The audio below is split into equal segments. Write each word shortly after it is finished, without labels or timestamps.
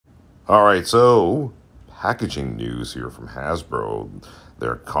All right, so packaging news here from Hasbro.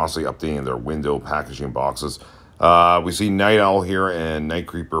 They're constantly updating their window packaging boxes. We see Night Owl here and Night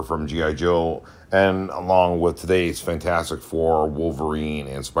Creeper from G.I. Joe, and along with today's Fantastic Four, Wolverine,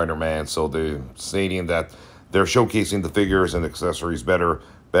 and Spider-Man. So they're stating that they're showcasing the figures and accessories better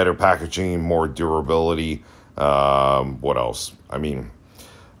packaging, more durability. What else? I mean,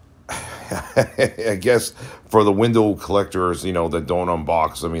 I guess for the window collectors, that don't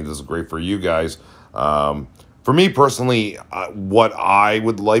unbox, I mean, this is great for you guys. For me personally, what I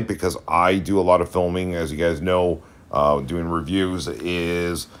would like, because I do a lot of filming, as you guys know, doing reviews,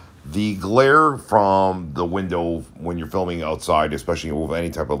 is the glare from the window when you're filming outside, especially with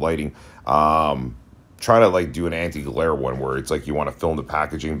any type of lighting. Try to do an anti-glare one where it's like you want to film the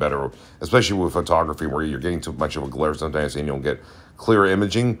packaging better, especially with photography where you're getting too much of a glare sometimes and you don't get clear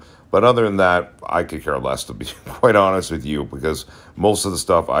imaging. But other than that, I could care less, to be quite honest with you, because most of the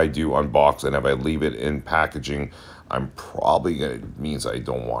stuff I do unbox, and if I leave it in packaging, I'm probably gonna, it means I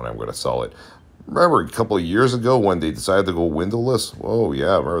don't want it, I'm gonna sell it. Remember a couple of years ago when they decided to go windowless? Oh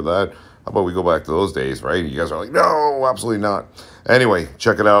yeah, remember that? How about we go back to those days, right? You guys are like, no, absolutely not. Anyway,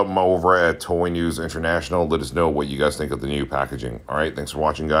 check it out. I'm over at Toy News International. Let us know what you guys think of the new packaging. All right, thanks for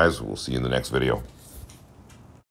watching, guys. We'll see you in the next video.